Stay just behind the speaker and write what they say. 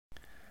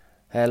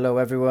Hello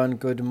everyone,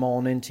 good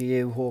morning to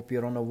you. Hope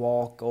you're on a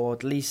walk or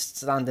at least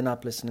standing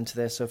up listening to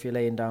this. So if you're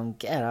laying down,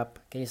 get up,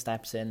 get your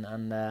steps in,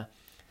 and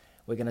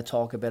we're going to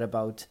talk a bit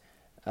about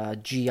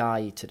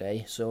GI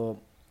today.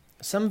 So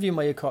some of you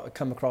might have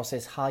come across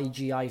this: high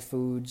GI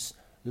foods,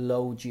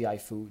 low GI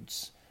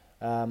foods.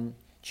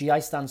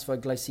 GI stands for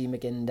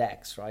glycemic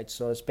index, right?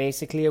 So it's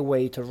basically a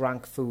way to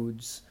rank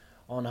foods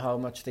on how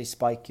much they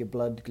spike your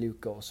blood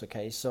glucose,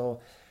 okay?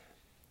 So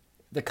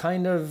the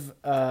kind of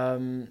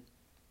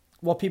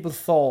what people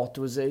thought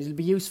was it'd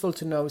be useful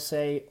to know,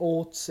 say,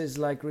 oats is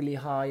like really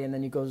high, and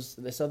then you go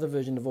this other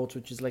version of oats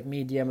which is like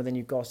medium, and then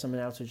you've got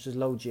something else which is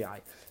low GI.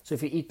 So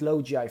if you eat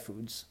low GI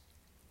foods,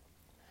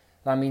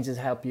 that means it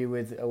help you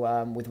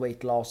with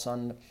weight loss.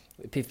 And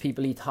if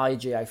people eat high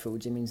GI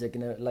foods, it means they're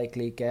going to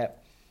likely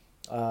get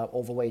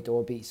overweight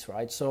or obese,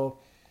 right? So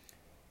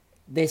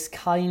this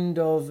kind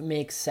of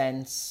makes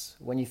sense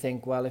when you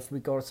think, well, if we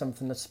got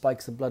something that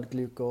spikes the blood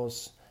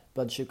glucose,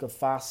 blood sugar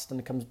fast, and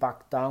it comes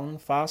back down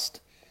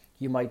fast,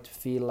 you might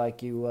feel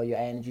like your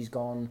energy's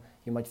gone,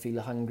 you might feel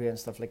hungry and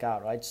stuff like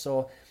that, right?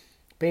 So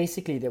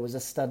basically there was a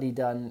study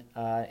done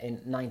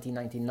in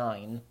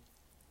 1999,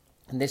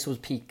 and this was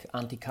peak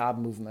anti-carb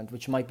movement,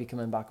 which might be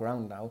coming back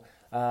around now.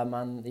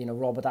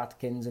 And Robert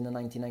Atkins in the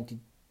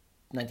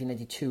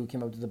 1992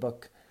 came out with the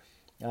book,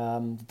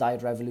 The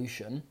Diet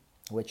Revolution,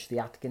 which the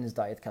Atkins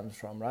diet comes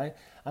from, right?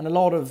 And a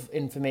lot of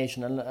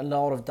information and a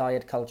lot of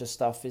diet culture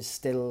stuff is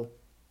still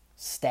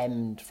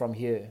stemmed from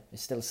here.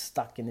 It's still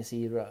stuck in this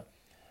era.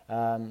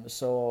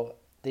 So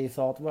they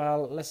thought,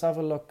 well, let's have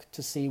a look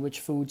to see which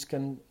foods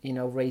can,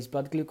 raise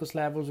blood glucose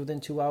levels within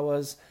 2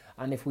 hours.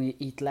 And if we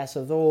eat less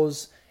of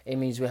those, it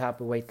means we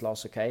have weight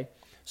loss, okay?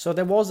 So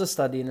there was a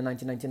study in the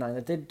 1999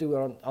 that did do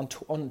it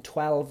on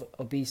 12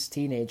 obese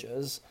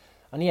teenagers.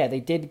 And yeah,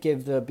 they did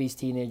give the obese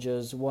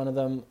teenagers, one of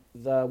them,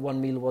 the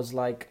one meal was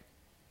like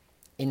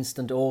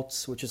instant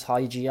oats, which is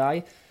high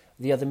GI.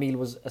 The other meal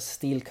was a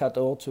steel-cut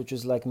oats, which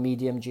was like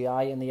medium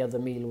GI. And the other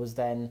meal was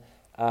then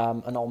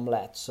an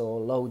omelette, so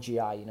low GI,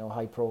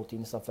 high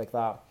protein, stuff like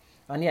that.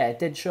 And yeah, it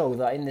did show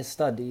that in this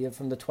study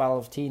from the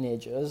 12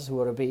 teenagers who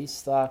were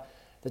obese, that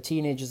the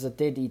teenagers that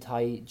did eat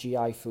high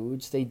GI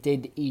foods, they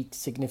did eat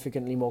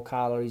significantly more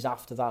calories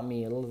after that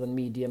meal than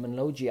medium and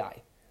low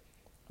GI,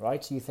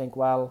 right? So you think,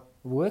 well,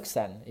 it works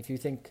then. If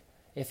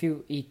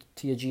you eat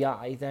to your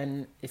GI,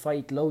 then if I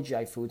eat low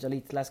GI foods, I'll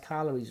eat less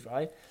calories,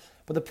 right?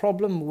 But the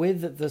problem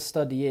with the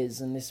study is,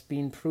 and it's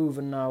been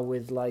proven now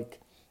with like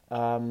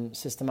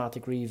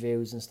systematic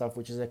reviews and stuff,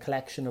 which is a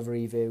collection of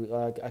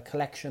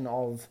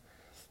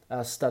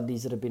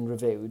studies that have been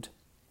reviewed.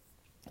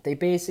 They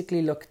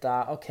basically looked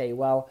at, okay,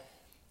 well,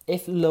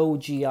 if low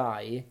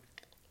GI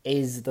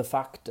is the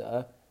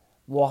factor,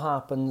 what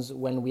happens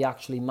when we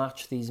actually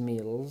match these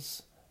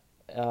meals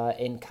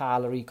in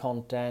calorie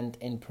content,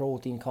 in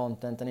protein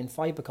content, and in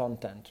fiber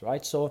content,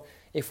 right? So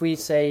if we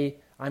say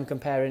I'm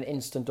comparing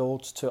instant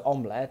oats to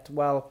omelette,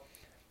 well,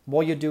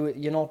 what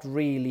you're not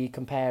really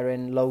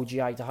comparing low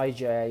GI to high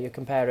GI. You're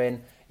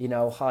comparing,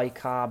 high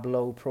carb,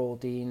 low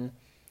protein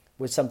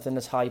with something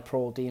that's high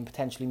protein,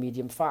 potentially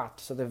medium fat.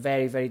 So they're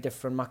very, very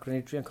different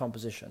macronutrient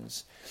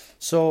compositions.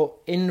 So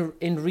in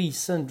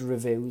recent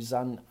reviews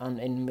and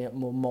in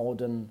more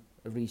modern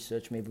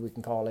research, maybe we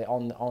can call it,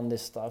 on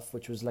this stuff,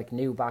 which was like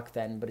new back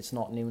then, but it's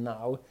not new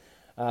now,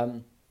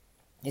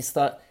 it's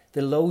that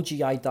the low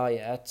GI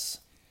diets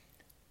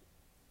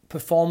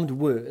performed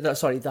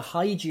worse. The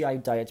high GI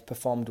diets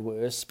performed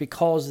worse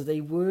because they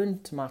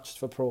weren't matched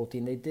for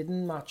protein. They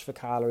didn't match for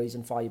calories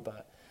and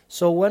fiber.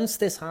 So once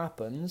this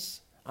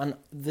happens, and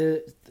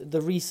the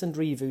recent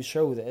reviews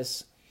show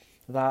this,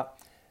 that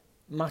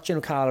matching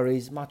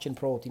calories, matching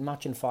protein,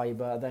 matching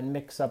fiber, then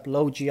mix up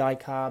low GI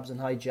carbs and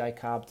high GI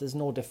carbs, there's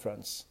no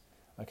difference.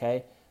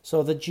 Okay,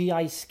 so the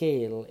GI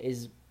scale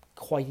is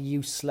quite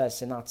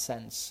useless in that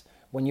sense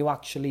when you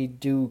actually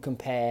do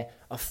compare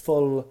a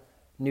full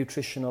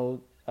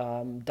nutritional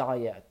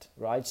diet,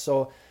 right?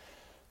 So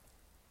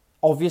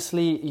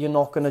obviously you're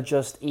not going to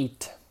just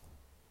eat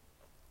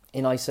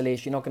in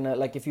isolation. You're not going to,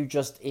 like, if you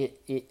just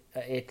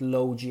eat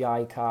low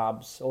GI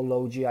carbs or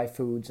low GI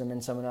foods and then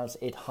someone else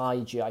ate high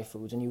GI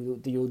foods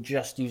and you're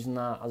just using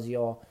that as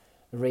your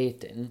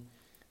rating,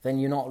 then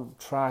you're not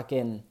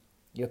tracking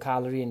your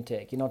calorie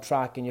intake, you're not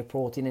tracking your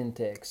protein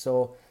intake.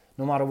 So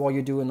no matter what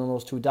you're doing on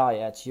those two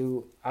diets,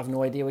 you have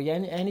no idea what your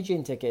energy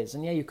intake is.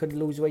 And yeah, you could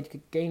lose weight, you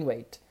could gain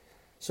weight.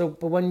 So,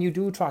 but when you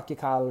do track your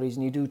calories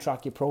and you do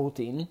track your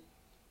protein,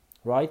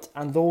 right,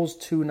 and those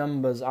two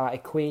numbers are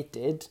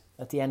equated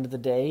at the end of the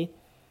day,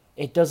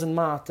 it doesn't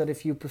matter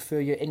if you prefer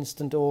your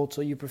instant oats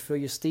or you prefer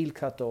your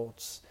steel-cut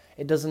oats.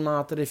 It doesn't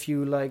matter if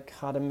you like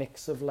had a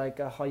mix of like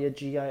a higher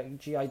GI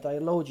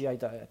diet, low GI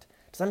diet.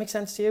 Does that make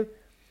sense to you?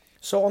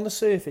 So on the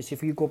surface,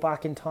 if you go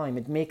back in time,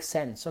 it makes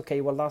sense.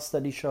 Okay, well, that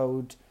study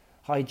showed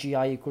high GI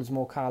equals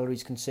more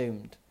calories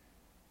consumed.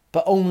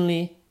 But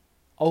only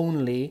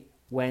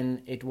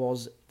when it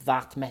was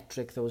that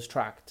metric that was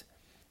tracked.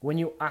 When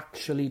you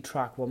actually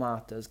track what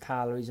matters,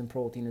 calories and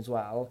protein as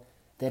well,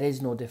 there is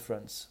no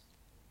difference,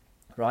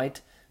 right?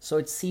 So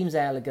it seems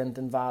elegant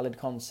and valid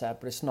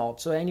concept, but it's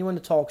not. So anyone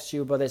that talks to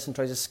you about this and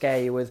tries to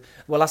scare you with,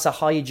 well, that's a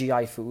high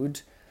GI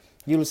food,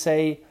 you'll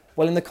say,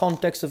 well, in the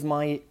context of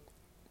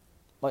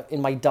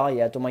in my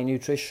diet or my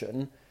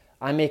nutrition,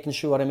 I'm making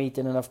sure I'm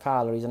eating enough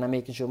calories and I'm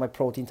making sure my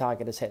protein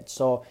target is hit.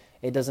 So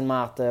it doesn't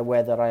matter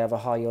whether I have a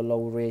high or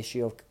low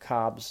ratio of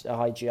carbs, a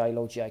high GI,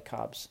 low GI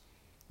carbs,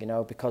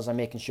 because I'm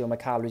making sure my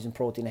calories and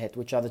protein are hit,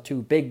 which are the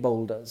two big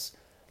boulders.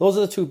 Those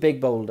are the two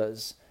big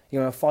boulders.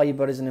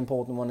 Fiber is an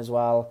important one as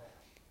well.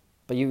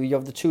 But you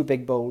have the two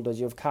big boulders.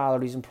 You have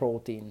calories and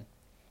protein.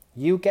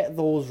 You get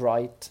those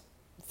right,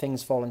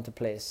 things fall into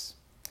place.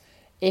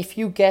 If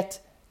you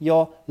get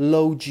your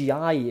low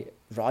GI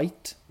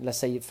right, let's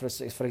say,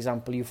 for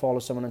example, you follow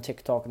someone on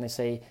TikTok and they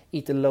say,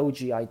 eat a low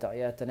GI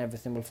diet and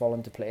everything will fall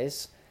into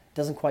place. It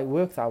doesn't quite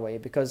work that way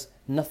because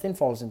nothing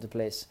falls into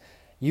place.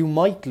 You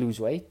might lose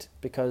weight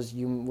because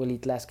you will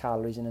eat less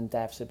calories and in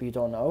deficit, but you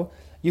don't know.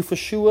 You for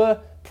sure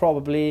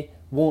probably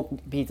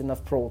won't eat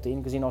enough protein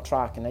because you're not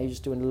tracking it, you're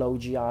just doing low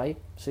GI.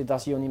 So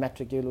that's the only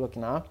metric you're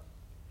looking at.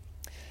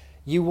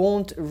 You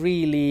won't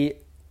really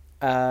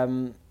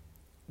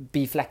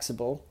be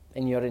flexible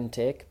in your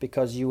intake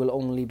because you will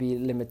only be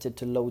limited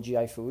to low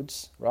GI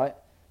foods, right?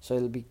 So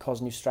it'll be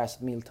causing you stress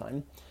at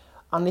mealtime.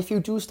 And if you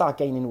do start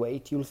gaining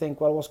weight, you'll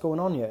think, well, what's going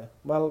on here?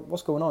 Well,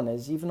 what's going on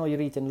is, even though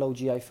you're eating low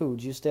GI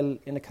foods, you're still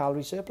in a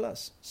calorie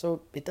surplus.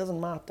 So it doesn't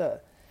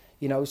matter,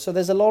 So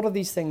there's a lot of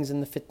these things in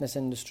the fitness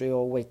industry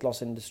or weight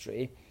loss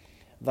industry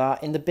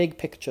that in the big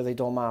picture, they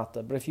don't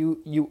matter. But if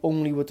you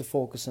only were to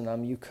focus on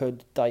them, you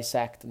could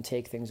dissect and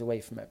take things away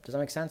from it. Does that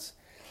make sense?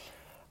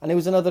 And there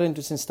was another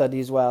interesting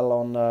study as well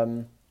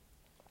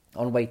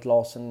on weight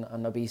loss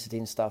and obesity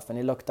and stuff. And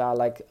it looked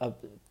at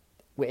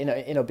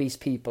in obese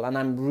people, and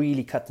I'm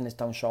really cutting this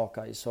down short,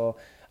 guys, so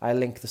I'll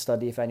link the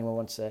study if anyone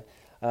wants it.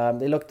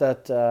 They looked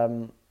at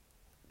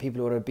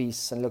people who were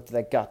obese and looked at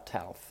their gut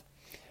health,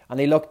 and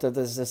they looked at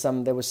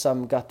there was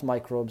some gut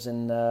microbes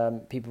in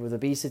people with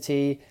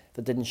obesity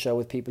that didn't show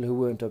with people who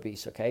weren't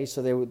obese. Okay,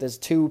 so there's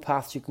two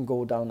paths you can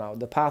go down now.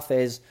 The path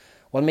is,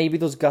 well, maybe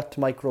those gut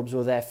microbes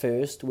were there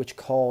first, which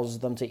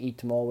caused them to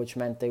eat more, which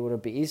meant they were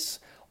obese,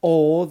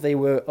 or they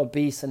were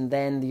obese and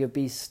then the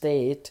obese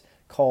state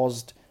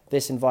caused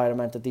this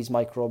environment that these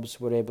microbes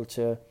were able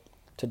to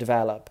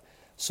develop.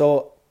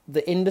 So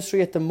the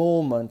industry at the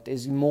moment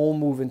is more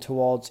moving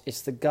towards,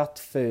 it's the gut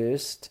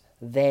first,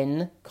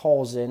 then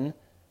causing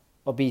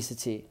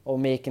obesity or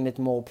making it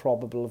more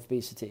probable of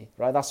obesity,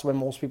 right? That's where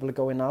most people are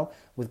going now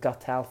with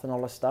gut health and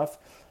all that stuff.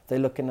 They're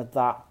looking at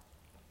that.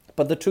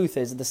 But the truth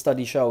is, the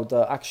study showed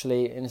that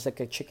actually, and it's like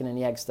a chicken and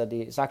the egg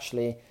study, it's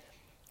actually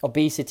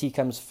obesity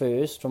comes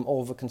first from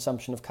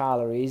overconsumption of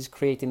calories,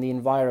 creating the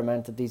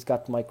environment that these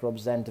gut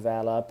microbes then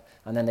develop,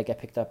 and then they get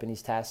picked up in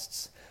these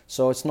tests.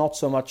 So it's not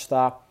so much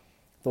that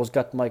those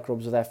gut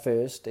microbes are there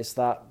first, it's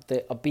that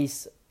the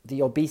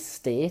obese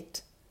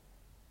state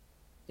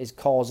is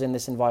causing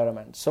this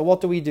environment. So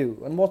what do we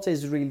do? And what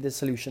is really the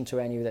solution to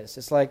any of this?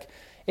 It's like,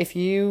 if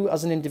you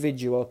as an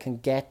individual can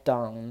get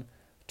down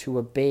to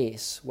a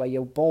base where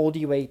your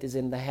body weight is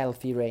in the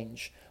healthy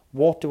range.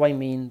 What do I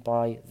mean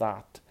by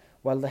that?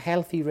 Well, the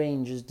healthy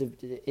range it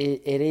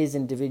is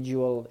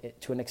individual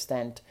to an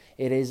extent.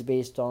 It is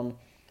based on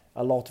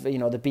a lot of, the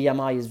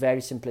BMI is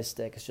very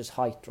simplistic. It's just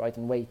height, right,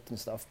 and weight and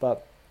stuff.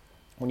 But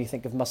when you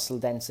think of muscle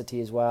density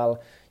as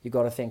well, you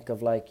got to think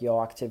of like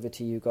your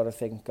activity. You got to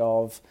think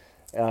of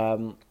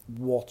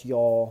what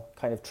your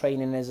kind of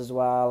training is as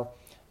well.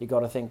 You got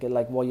to think of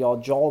like what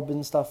your job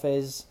and stuff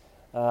is.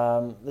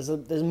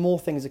 There's more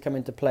things that come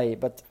into play,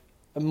 but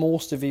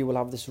most of you will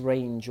have this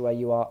range where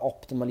you are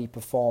optimally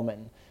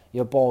performing.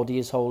 Your body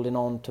is holding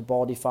on to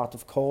body fat,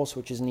 of course,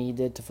 which is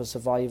needed for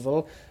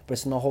survival, but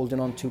it's not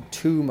holding on to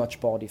too much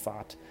body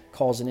fat,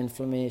 causing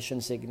inflammation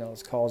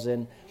signals,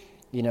 causing,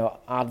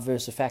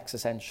 adverse effects,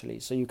 essentially.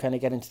 So you kind of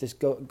get into this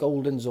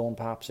golden zone,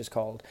 perhaps it's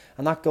called.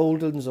 And that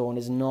golden zone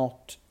is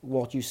not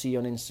what you see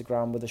on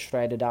Instagram with the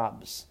shredded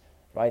abs,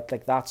 right?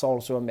 Like, that's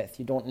also a myth.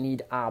 You don't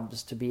need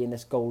abs to be in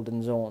this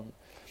golden zone.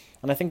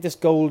 And I think this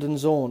golden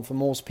zone for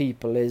most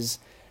people is,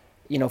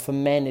 for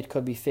men it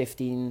could be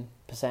 15%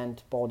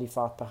 body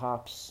fat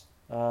perhaps,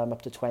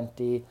 up to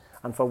 20%.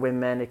 And for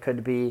women it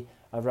could be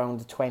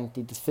around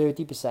 20 to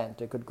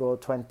 30%. It could go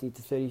 20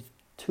 to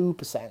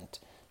 32%,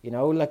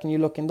 and you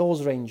look in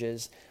those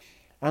ranges.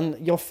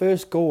 And your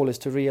first goal is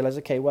to realize,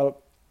 okay,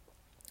 well,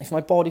 if my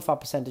body fat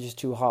percentage is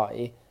too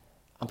high,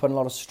 I'm putting a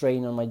lot of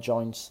strain on my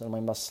joints and my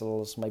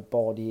muscles. My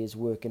body is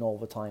working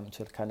overtime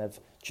to kind of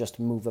just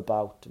move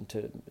about and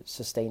to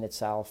sustain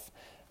itself.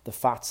 The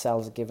fat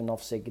cells are giving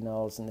off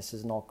signals, and this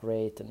is not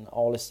great, and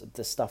all this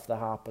stuff that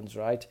happens,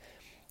 right?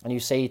 And you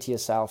say to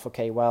yourself,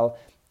 okay, well,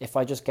 if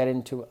I just get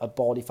into a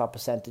body fat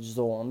percentage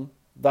zone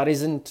that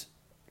isn't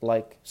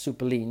like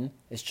super lean,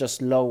 it's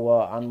just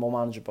lower and more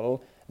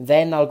manageable,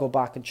 then I'll go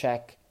back and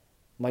check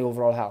my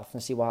overall health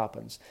and see what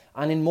happens.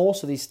 And in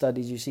most of these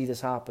studies, you see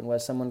this happen where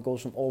someone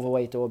goes from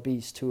overweight or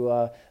obese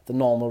to the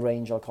normal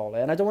range, I'll call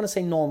it. And I don't want to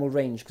say normal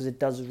range because it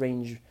does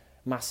range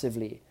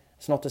massively.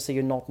 It's not to say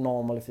you're not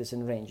normal if it's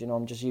in range.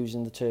 I'm just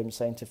using the term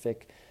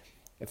scientific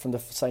from the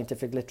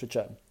scientific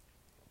literature.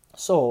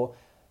 So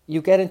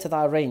you get into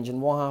that range,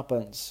 and what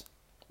happens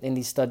in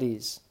these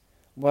studies?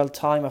 Well,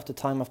 time after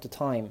time after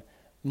time,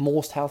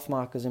 most health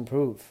markers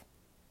improve.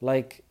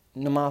 Like,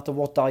 no matter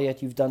what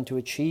diet you've done to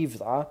achieve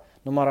that,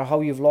 no matter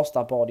how you've lost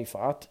that body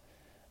fat,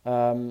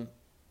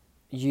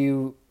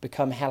 you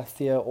become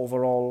healthier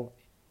overall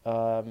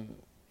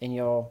in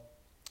your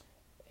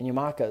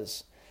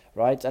markers,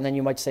 right? And then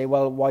you might say,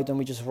 well, why don't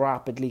we just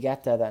rapidly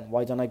get there then?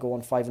 Why don't I go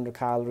on 500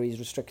 calories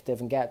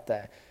restrictive and get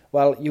there?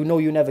 Well, you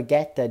never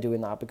get there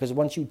doing that, because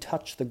once you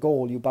touch the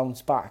goal, you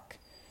bounce back.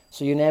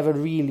 So you never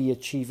really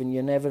achieve, and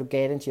you never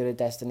get into your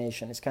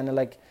destination. It's kind of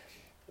like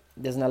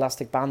there's an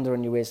elastic band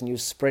around your waist and you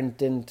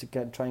sprint in to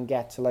try and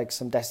get to like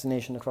some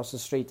destination across the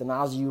street, and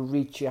as you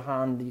reach your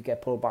hand, you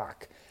get pulled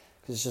back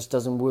because it just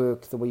doesn't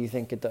work the way you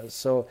think it does.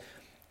 So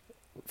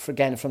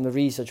again, from the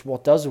research,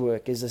 what does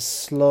work is a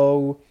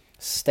slow,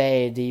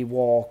 steady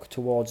walk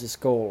towards this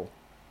goal.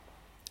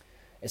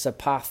 It's a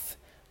path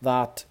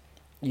that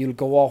you'll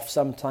go off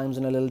sometimes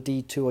in a little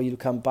detour, you'll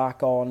come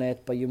back on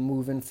it, but you're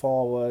moving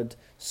forward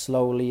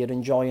slowly, you're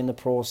enjoying the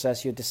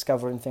process, you're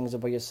discovering things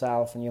about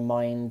yourself and your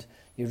mind,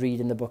 you're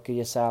reading the book of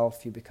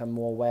yourself, you become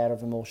more aware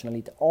of emotional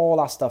eating. All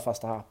that stuff has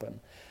to happen.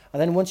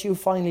 And then once you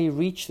finally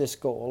reach this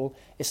goal,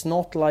 it's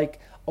not like,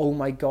 oh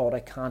my God, I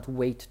can't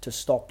wait to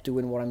stop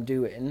doing what I'm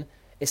doing.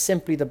 It's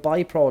simply the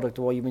byproduct of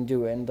what you've been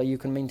doing that you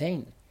can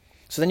maintain.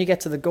 So then you get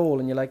to the goal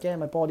and you're like, yeah,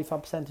 my body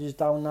fat percentage is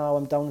down now.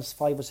 I'm down to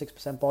 5 or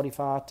 6% body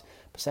fat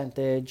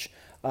percentage.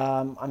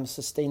 I'm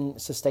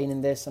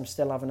sustaining this. I'm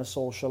still having a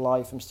social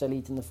life. I'm still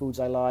eating the foods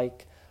I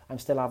like. I'm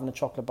still having a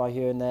chocolate bar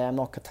here and there. I'm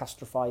not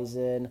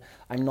catastrophizing.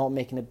 I'm not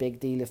making a big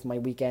deal if my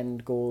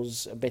weekend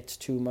goes a bit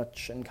too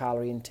much in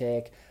calorie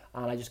intake,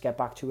 and I just get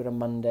back to it on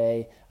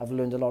Monday. I've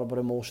learned a lot about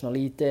emotional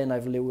eating.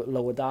 I've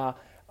lowered that.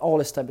 All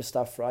this type of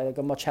stuff, right? I've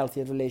got a much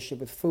healthier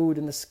relationship with food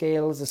and the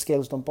scales. The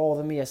scales don't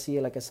bother me. I see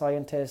it like a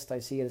scientist. I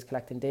see it as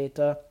collecting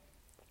data.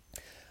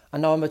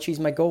 And now I'm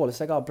achieving my goal. It's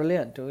like, oh,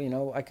 brilliant.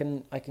 I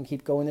can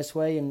keep going this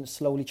way and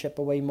slowly chip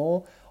away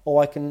more.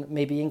 Or I can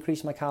maybe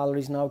increase my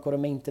calories now, go to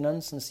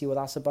maintenance and see what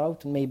that's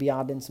about, and maybe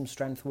add in some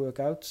strength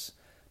workouts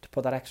to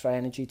put that extra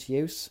energy to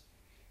use.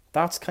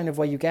 That's kind of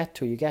where you get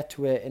to. You get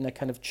to it in a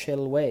kind of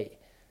chill way.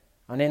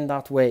 And in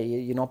that way,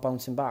 you're not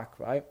bouncing back,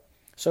 right?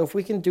 So if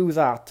we can do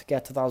that to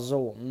get to that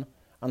zone,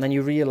 and then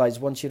you realise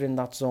once you're in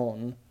that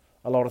zone,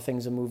 a lot of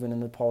things are moving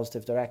in a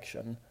positive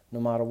direction, no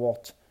matter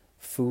what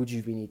food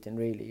you've been eating,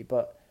 really.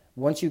 But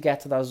once you get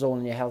to that zone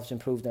and your health's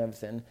improved and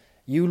everything,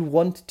 you'll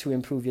want to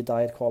improve your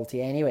diet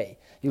quality anyway.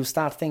 You'll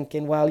start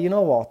thinking, well, you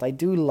know what? I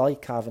do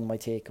like having my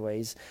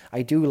takeaways.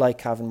 I do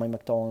like having my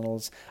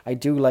McDonald's. I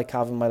do like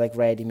having my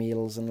ready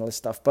meals and all this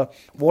stuff. But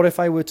what if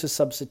I were to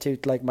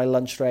substitute my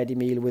lunch ready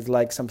meal with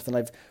something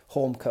I've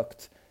home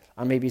cooked?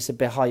 And maybe it's a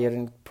bit higher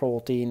in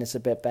protein, it's a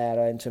bit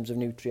better in terms of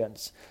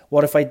nutrients.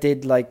 What if I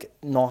did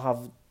not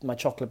have my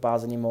chocolate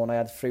bars anymore and I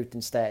had fruit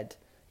instead?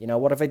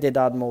 What if I did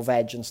add more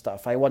veg and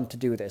stuff? I want to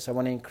do this. I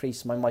want to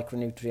increase my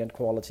micronutrient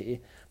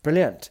quality.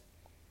 Brilliant.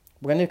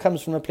 When it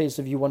comes from a place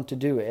of you want to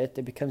do it,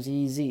 it becomes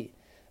easy.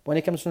 When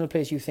it comes from a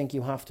place you think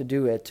you have to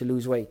do it to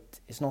lose weight,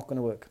 it's not going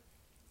to work.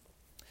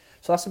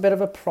 So that's a bit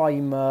of a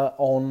primer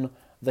on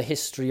the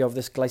history of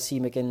this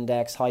glycemic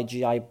index, high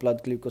GI,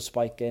 blood glucose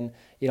spiking.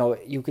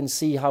 You can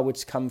see how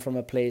it's come from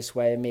a place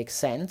where it makes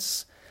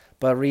sense,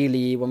 but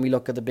really when we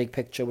look at the big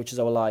picture, which is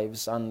our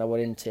lives and our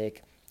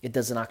intake, it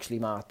doesn't actually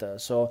matter.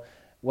 So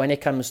when it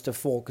comes to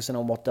focusing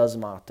on what does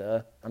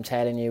matter, I'm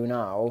telling you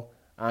now,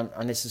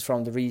 and this is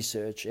from the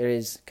research, it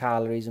is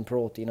calories and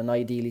protein, and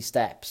ideally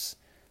steps.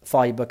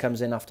 Fibre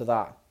comes in after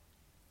that.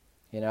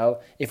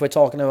 If we're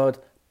talking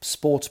about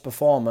sports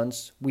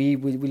performance,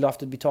 we'll have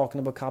to be talking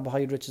about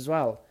carbohydrates as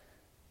well.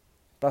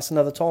 That's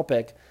another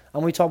topic.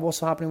 And we talk what's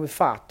happening with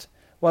fat.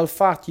 Well,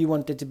 fat, you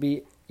want it to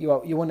be, you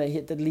want to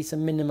hit at least a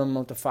minimum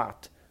amount of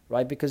fat,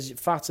 right? Because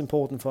fat's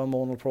important for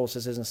hormonal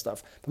processes and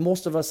stuff. But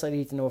most of us are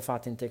eating our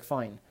fat intake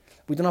fine.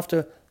 We don't have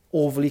to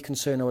overly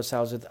concern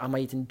ourselves with, am I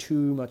eating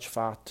too much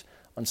fat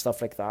and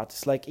stuff like that.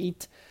 It's like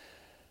eat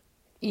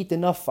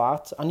enough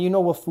fat, and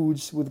what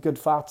foods with good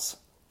fats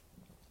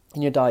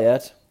in your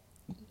diet,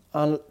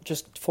 and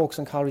just focus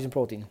on calories and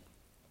protein.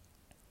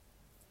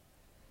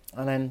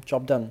 And then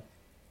job done.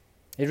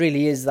 It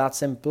really is that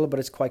simple, but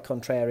it's quite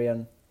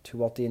contrarian to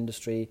what the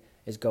industry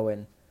is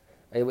going,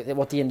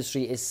 what the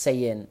industry is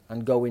saying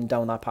and going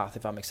down that path,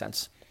 if that makes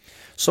sense.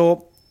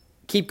 So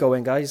keep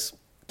going, guys.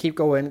 Keep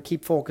going,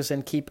 keep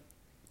focusing, keep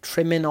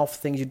trimming off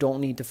things you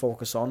don't need to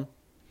focus on.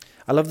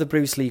 I love the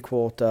Bruce Lee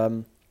quote.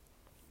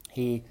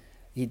 He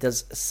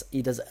does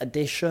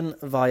addition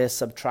via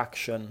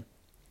subtraction.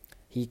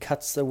 He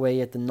cuts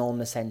away at the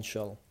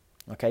non-essential.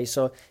 Okay,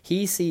 so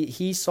he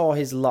saw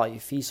his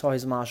life, he saw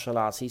his martial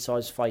arts, he saw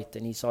his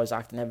fighting, he saw his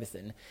acting,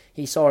 everything.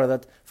 He saw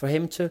that for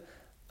him to,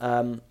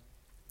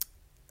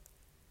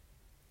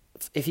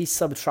 if he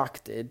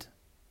subtracted,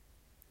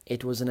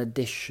 it was an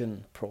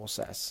addition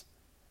process,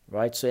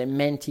 right? So it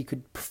meant he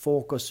could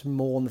focus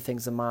more on the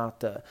things that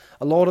matter.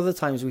 A lot of the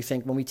times we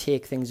think when we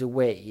take things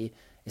away,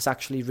 it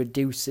actually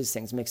reduces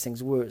things, makes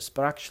things worse.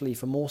 But actually,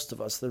 for most of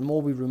us, the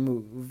more we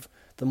remove,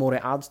 the more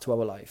it adds to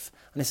our life.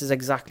 And this is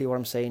exactly what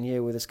I'm saying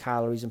here with this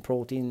calories and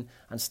protein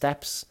and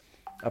steps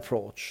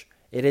approach.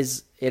 It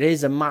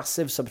is a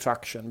massive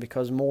subtraction,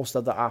 because most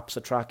of the apps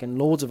are tracking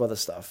loads of other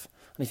stuff.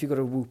 And if you've got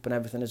a Whoop and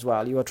everything as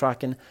well, you are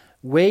tracking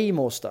way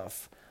more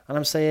stuff. And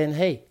I'm saying,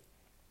 hey,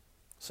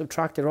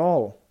 subtract it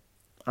all.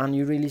 And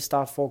you really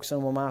start focusing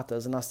on what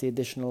matters, and that's the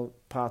additional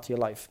part of your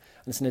life.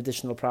 And it's an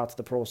additional part of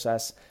the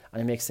process,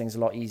 and it makes things a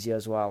lot easier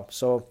as well.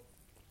 So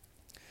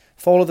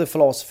follow the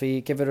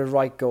philosophy, give it a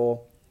right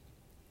go,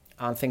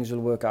 and things will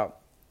work out.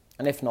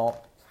 And if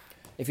not,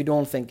 if you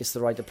don't think it's the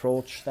right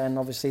approach, then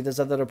obviously there's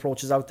other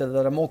approaches out there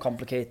that are more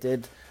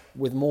complicated,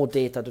 with more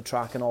data to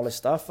track and all this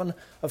stuff. And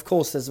of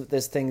course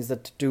there's things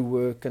that do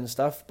work and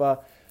stuff,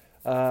 but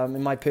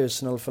in my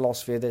personal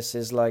philosophy of this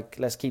is like,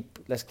 let's keep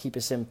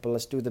it simple,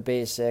 let's do the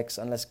basics,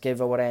 and let's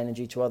give our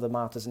energy to other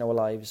matters in our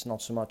lives,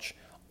 not so much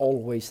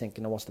always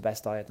thinking of what's the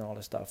best diet and all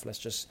this stuff. Let's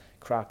just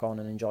crack on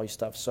and enjoy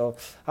stuff. So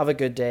have a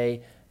good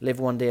day, live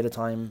one day at a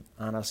time,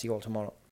 and I'll see you all tomorrow.